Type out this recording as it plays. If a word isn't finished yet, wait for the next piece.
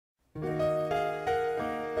I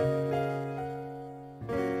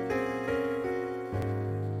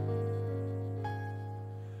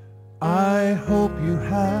hope you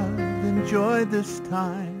have enjoyed this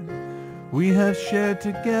time we have shared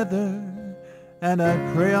together, and I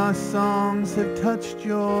pray our songs have touched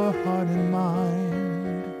your heart and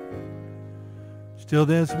mind. Still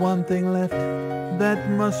there's one thing left that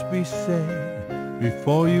must be said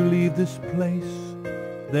before you leave this place.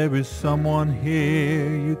 There is someone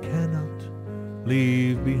here you cannot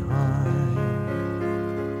leave behind.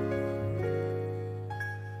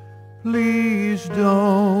 Please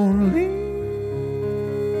don't leave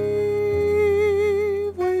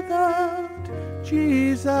without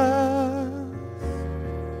Jesus.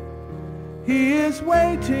 He is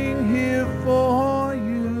waiting here for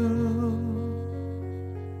you.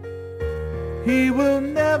 He will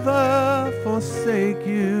never forsake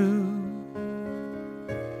you.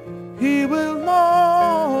 He will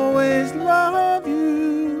always love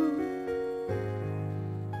you.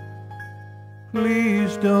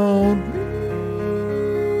 Please don't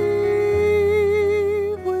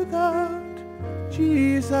leave without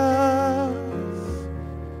Jesus.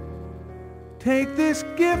 Take this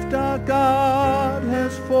gift our God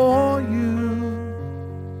has for you.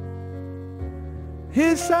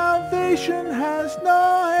 His salvation has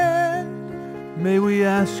no end. May we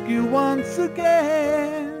ask you once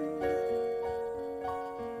again,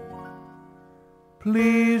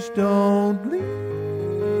 please don't leave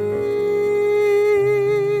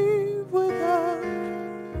without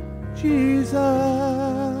Jesus.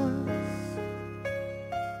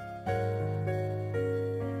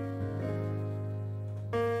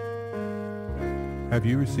 Have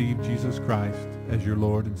you received Jesus Christ as your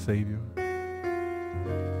Lord and Savior?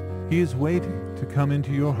 He is waiting to come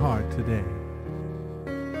into your heart today.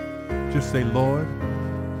 Just say, Lord,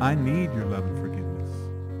 I need your love and forgiveness.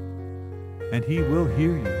 And He will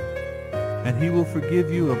hear you, and He will forgive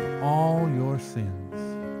you of all your sins.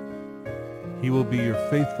 He will be your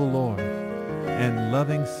faithful Lord and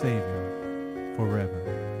loving Savior forever.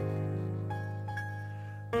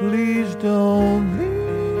 Please don't leave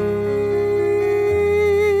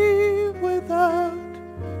without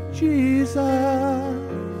Jesus.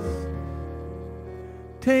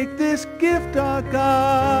 Take this gift our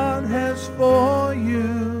God has for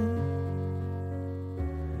you.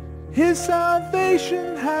 His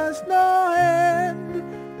salvation has no end.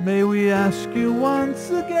 May we ask you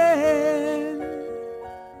once again,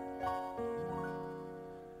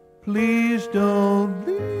 please don't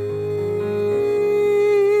leave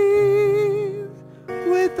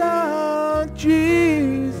without Jesus.